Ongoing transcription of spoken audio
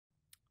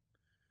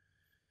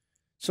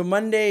So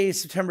Monday,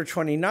 September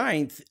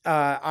 29th,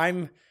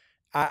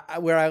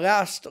 where I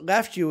last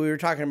left you, we were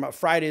talking about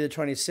Friday the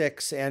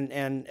 26th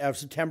and of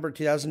September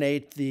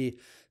 2008, the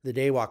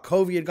day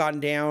Wachovia had gotten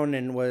down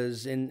and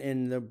was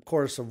in the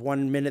course of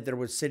 1 minute there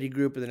was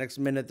Citigroup, and the next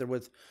minute there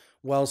was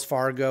Wells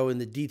Fargo,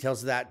 and the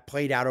details of that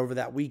played out over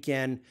that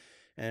weekend.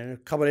 And a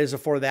couple of days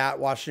before that,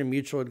 Washington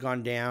Mutual had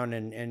gone down,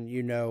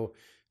 and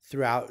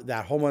throughout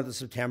that whole month of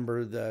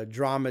September, the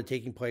drama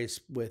taking place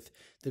with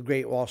the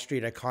great Wall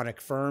Street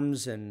iconic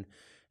firms and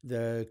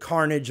the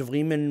carnage of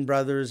Lehman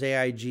Brothers,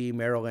 AIG,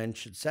 Merrill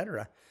Lynch, et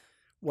cetera.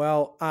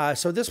 Well,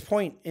 so at this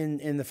point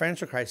in the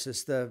financial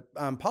crisis, the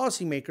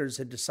policymakers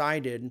had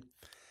decided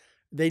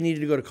they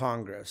needed to go to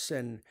Congress,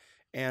 and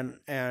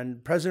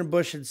President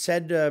Bush had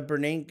said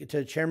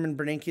to Chairman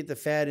Bernanke at the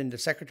Fed and to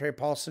Secretary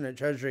Paulson at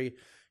Treasury,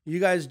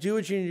 "You guys do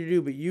what you need to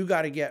do, but you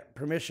got to get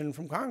permission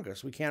from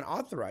Congress. We can't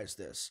authorize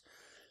this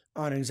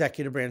on an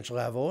executive branch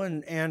level,"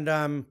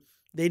 and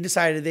they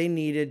decided they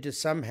needed to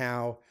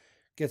somehow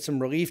get some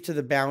relief to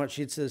the balance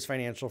sheets of those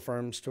financial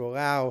firms to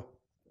allow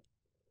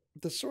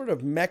the sort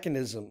of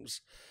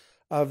mechanisms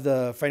of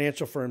the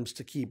financial firms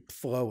to keep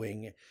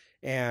flowing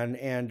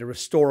and to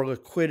restore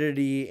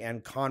liquidity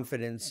and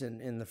confidence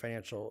in the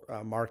financial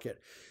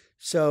market.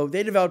 So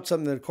they developed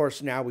something that, of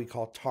course, now we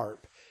call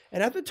TARP.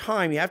 And at the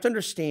time, you have to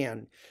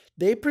understand,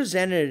 they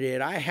presented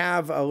it. I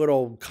have a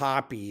little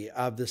copy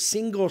of the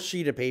single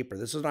sheet of paper.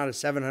 This was not a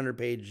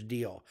 700-page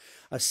deal.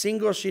 A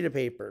single sheet of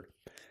paper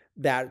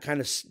that kind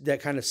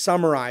of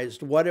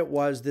summarized what it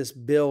was this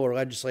bill or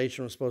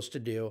legislation was supposed to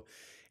do.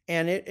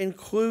 And it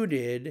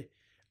included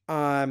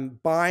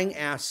buying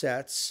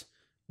assets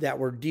that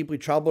were deeply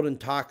troubled and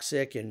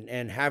toxic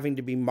and having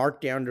to be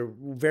marked down to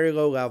very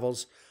low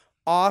levels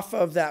off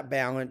of that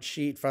balance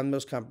sheet from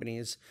those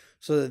companies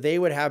so that they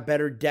would have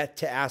better debt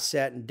to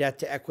asset and debt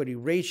to equity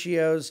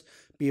ratios,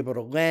 be able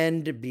to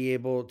lend, be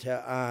able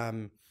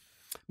to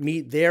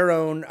meet their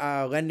own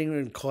lending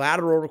and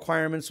collateral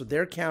requirements with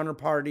their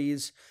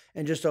counterparties,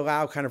 and just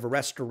allow kind of a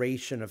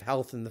restoration of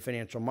health in the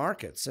financial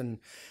markets. And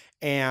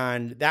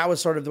that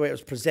was sort of the way it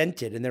was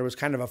presented. And there was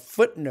kind of a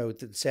footnote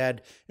that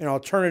said an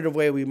alternative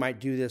way we might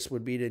do this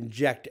would be to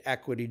inject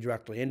equity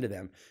directly into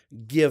them,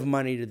 give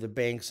money to the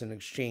banks in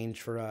exchange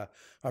for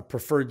a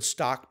preferred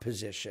stock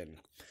position.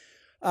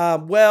 They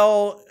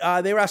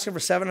were asking for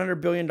 $700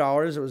 billion.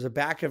 It was a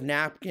back of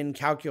napkin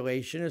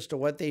calculation as to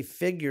what they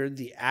figured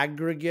the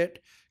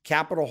aggregate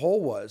capital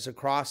hole was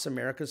across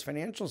America's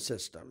financial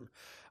system.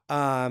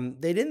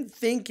 They didn't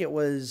think it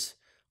was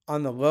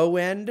on the low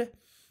end,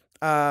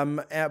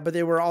 but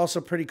they were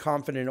also pretty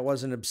confident it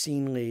wasn't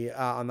obscenely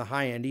on the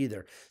high end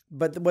either.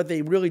 But what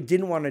they really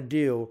didn't want to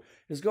do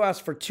is go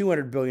ask for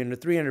 $200 billion or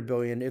 $300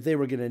 billion if they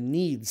were going to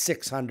need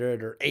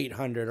 600 or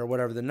 800 or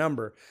whatever the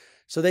number.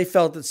 So they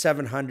felt that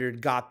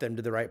 700 got them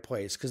to the right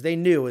place, because they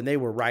knew, and they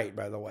were right,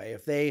 by the way,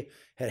 if they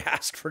had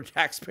asked for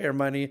taxpayer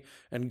money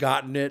and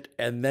gotten it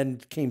and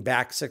then came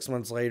back 6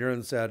 months later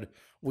and said,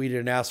 we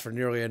didn't ask for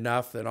nearly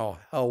enough, then all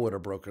hell would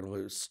have broken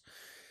loose.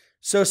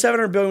 So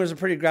 $700 billion was a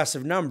pretty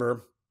aggressive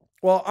number.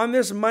 Well, on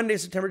this Monday,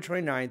 September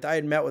 29th, I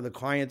had met with a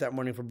client that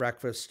morning for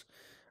breakfast.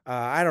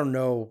 I don't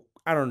know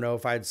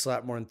if I had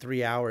slept more than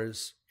 3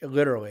 hours,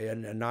 literally, a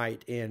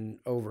night in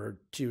over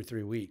 2 or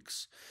 3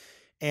 weeks.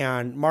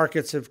 And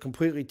markets have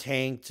completely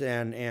tanked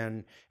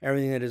and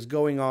everything that is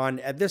going on.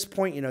 At this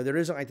point, there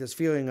isn't like this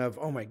feeling of,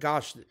 oh my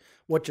gosh,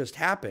 what just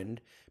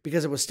happened?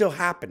 Because it was still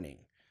happening.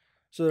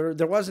 So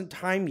there wasn't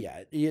time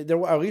yet.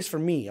 At least for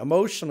me,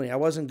 emotionally, I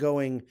wasn't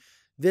going,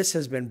 this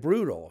has been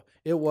brutal.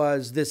 It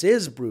was, this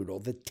is brutal.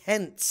 The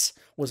tense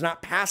was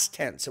not past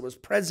tense. It was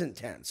present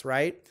tense,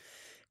 right?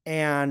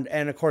 And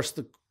of course,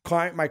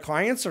 my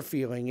clients are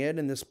feeling it.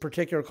 And this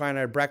particular client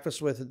I had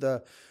breakfast with at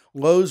the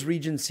Lowe's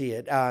Regency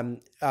at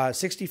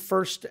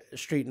 61st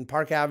Street and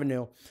Park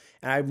Avenue.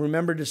 And I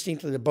remember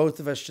distinctly the both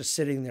of us just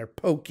sitting there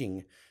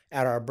poking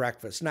at our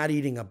breakfast, not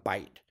eating a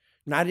bite,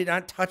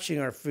 not touching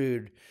our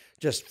food,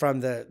 just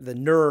from the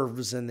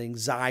nerves and the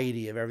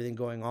anxiety of everything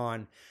going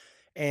on.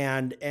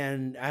 And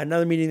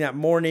another meeting that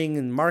morning,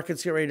 and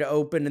markets get ready to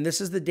open. And this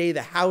is the day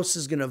the House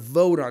is going to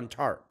vote on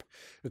TARP.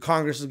 The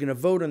Congress is going to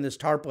vote on this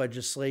TARP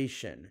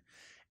legislation.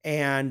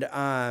 And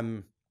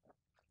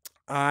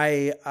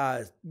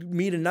I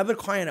meet another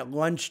client at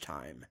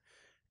lunchtime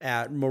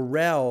at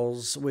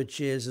Morel's,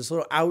 which is this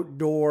little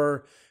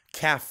outdoor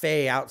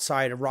cafe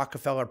outside of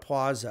Rockefeller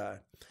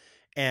Plaza.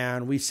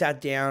 And we sat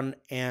down,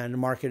 and the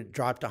market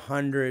dropped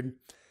 100.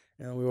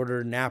 And we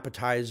ordered an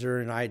appetizer,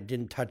 and I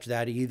didn't touch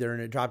that either.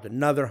 And it dropped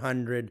another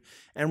 100.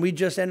 And we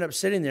just ended up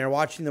sitting there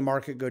watching the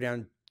market go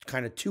down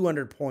kind of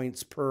 200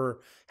 points per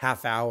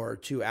half hour,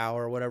 2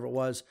 hour, whatever it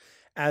was,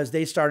 as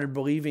they started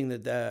believing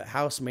that the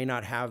House may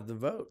not have the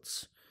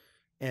votes.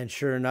 And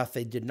sure enough,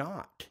 they did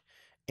not.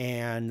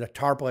 And the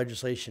TARP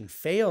legislation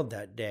failed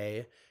that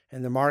day,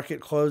 and the market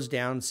closed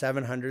down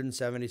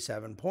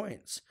 777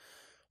 points.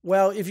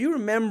 Well, if you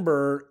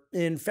remember,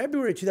 in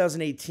February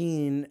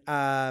 2018,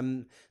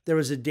 there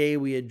was a day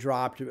we had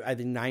dropped, I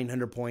think,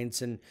 900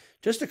 points. And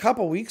just a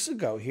couple weeks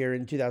ago here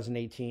in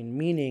 2018,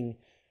 meaning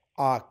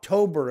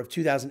October of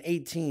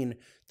 2018,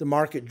 the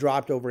market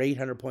dropped over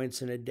 800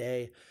 points in a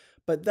day.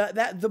 But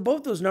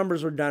both those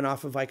numbers were done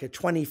off of like a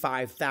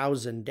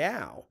 25,000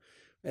 Dow.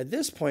 At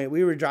this point,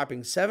 we were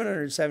dropping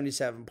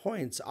 777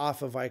 points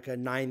off of like a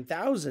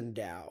 9,000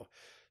 Dow.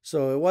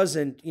 So it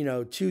wasn't,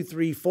 2,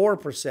 3,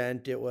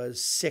 4%. It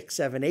was 6,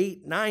 7,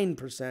 8,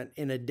 9%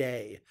 in a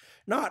day.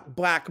 Not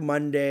Black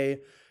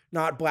Monday,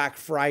 not Black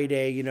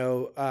Friday,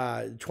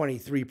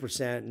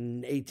 23%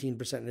 and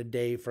 18% in a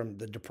day from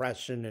the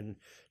Depression and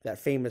that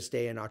famous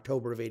day in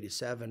October of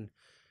 '87.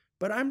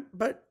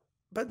 But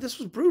this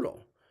was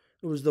brutal.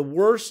 It was the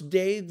worst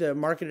day the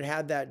market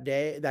had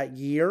that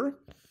year,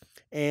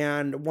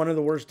 and one of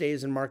the worst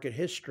days in market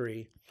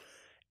history.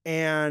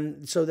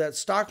 And so that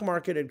stock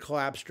market had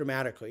collapsed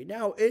dramatically.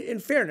 Now, in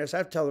fairness, I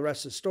have to tell the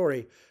rest of the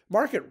story.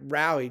 Market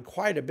rallied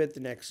quite a bit the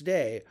next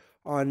day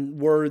on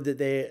word that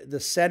the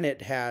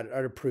Senate had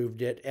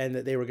approved it and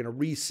that they were going to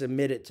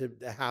resubmit it to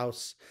the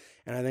House.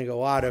 And I think a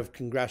lot of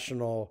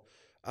congressional,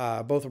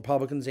 both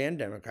Republicans and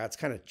Democrats,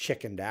 kind of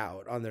chickened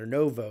out on their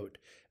no vote.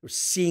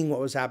 Seeing what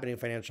was happening in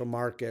financial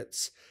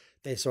markets,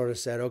 they sort of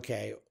said,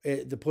 okay,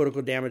 the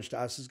political damage to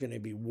us is going to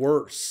be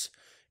worse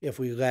if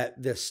we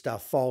let this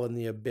stuff fall in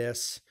the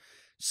abyss.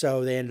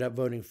 So they ended up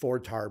voting for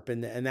TARP,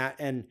 and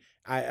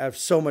I have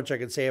so much I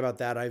could say about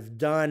that. I've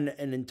done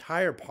an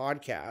entire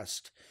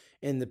podcast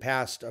in the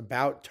past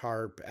about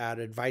TARP at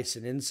Advice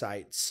and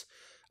Insights.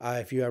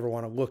 If you ever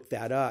want to look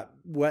that up,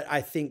 what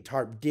I think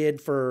TARP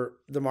did for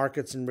the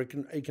markets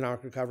and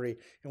economic recovery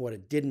and what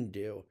it didn't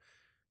do.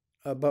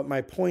 But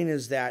my point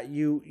is that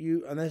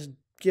you on this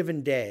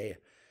given day,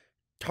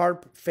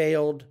 TARP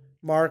failed,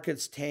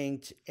 markets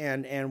tanked,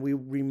 and we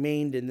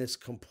remained in this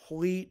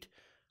complete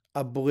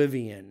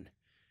oblivion.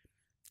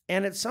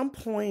 And at some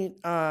point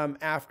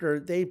after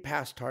they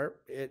passed TARP,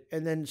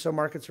 and then so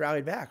markets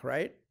rallied back,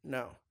 right?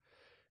 No.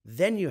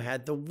 Then you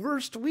had the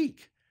worst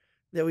week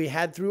that we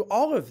had through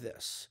all of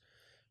this.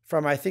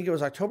 From, I think it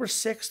was October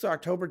 6th to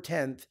October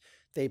 10th,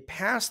 they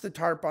passed the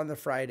TARP on the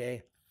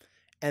Friday,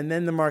 and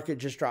then the market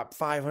just dropped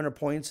 500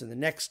 points, and the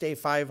next day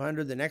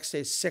 500, the next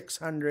day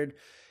 600.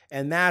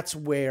 And that's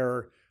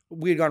where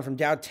we had gone from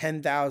Dow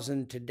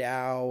 10,000 to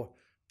Dow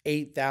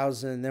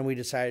 8,000. Then we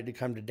decided to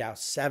come to Dow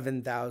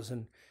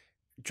 7,000,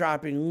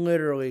 dropping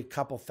literally a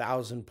couple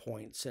thousand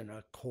points in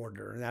a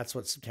quarter. And that's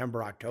what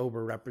September,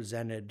 October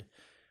represented.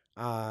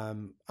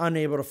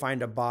 Unable to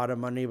find a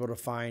bottom, unable to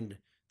find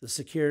the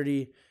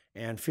security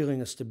and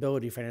feeling of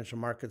stability financial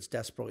markets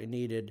desperately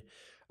needed.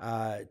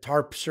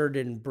 TARP sure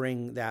didn't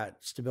bring that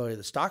stability to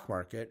the stock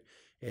market.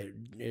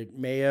 It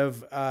may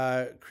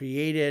have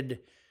created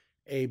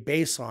a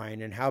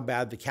baseline in how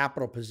bad the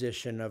capital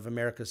position of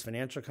America's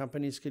financial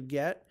companies could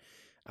get.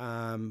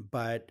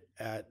 But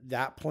at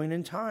that point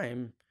in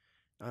time,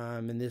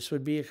 and this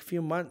would be a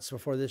few months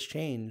before this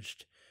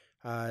changed,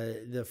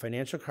 the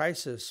financial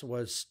crisis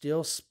was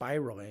still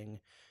spiraling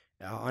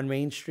on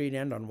Main Street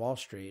and on Wall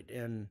Street.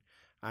 And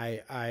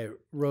I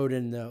wrote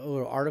in the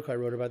little article I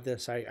wrote about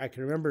this, I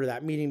can remember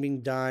that meeting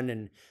being done,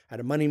 and I had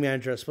a money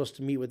manager I was supposed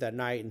to meet with that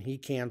night, and he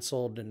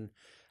canceled. And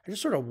I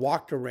just sort of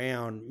walked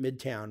around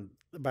Midtown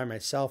by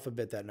myself a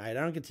bit that night.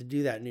 I don't get to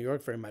do that in New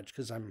York very much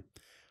because I'm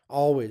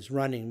always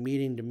running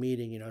meeting to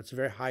meeting. It's a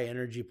very high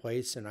energy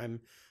place, and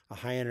I'm a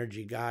high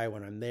energy guy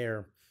when I'm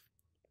there.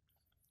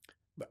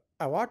 But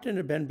I walked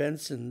into Ben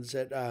Benson's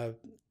at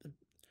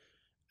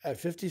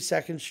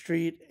 52nd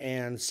Street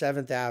and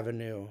 7th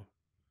Avenue,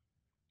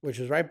 which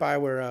was right by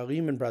where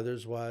Lehman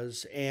Brothers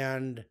was,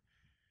 and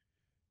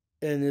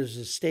there's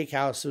a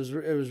steakhouse.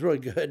 It was really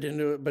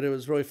good, but it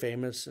was really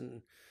famous,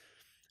 and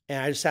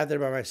I just sat there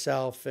by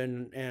myself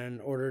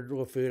and ordered a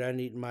little food. I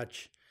didn't eat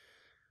much,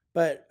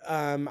 but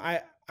I'm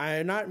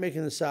not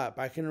making this up.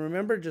 I can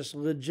remember just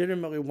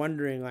legitimately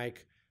wondering,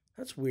 like,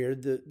 that's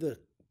weird. The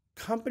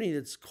company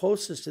that's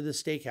closest to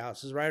this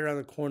steakhouse is right around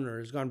the corner,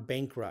 has gone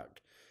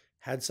bankrupt,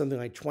 had something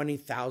like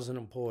 20,000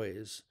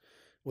 employees,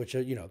 which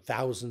are,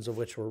 thousands of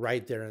which were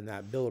right there in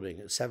that building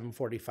at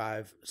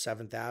 745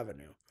 7th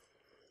Avenue.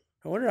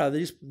 I wonder how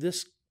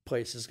this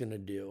place is going to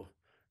do.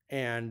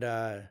 And,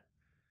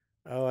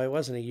 it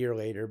wasn't a year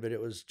later, but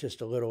it was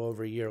just a little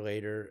over a year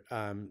later,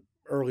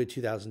 early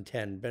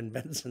 2010, Ben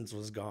Benson's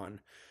was gone.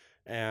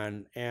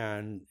 And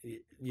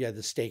yeah,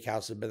 the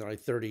steakhouse had been there like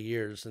 30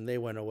 years and they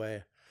went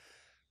away.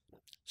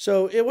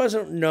 So it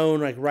wasn't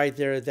known like right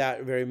there at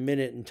that very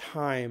minute in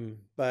time,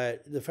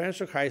 but the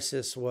financial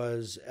crisis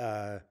was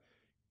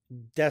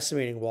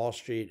decimating Wall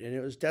Street, and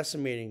it was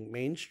decimating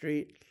Main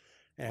Street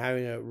and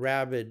having a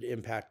rabid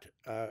impact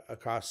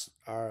across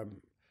our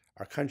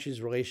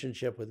country's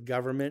relationship with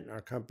government,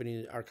 our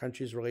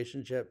country's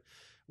relationship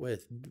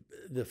with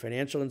the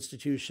financial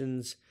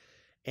institutions,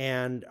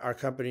 and our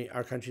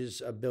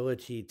country's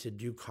ability to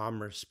do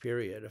commerce,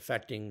 period,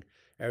 affecting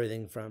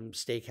everything from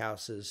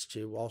steakhouses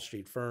to Wall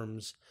Street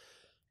firms.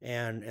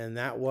 And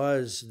that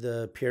was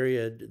the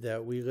period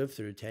that we lived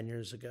through 10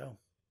 years ago.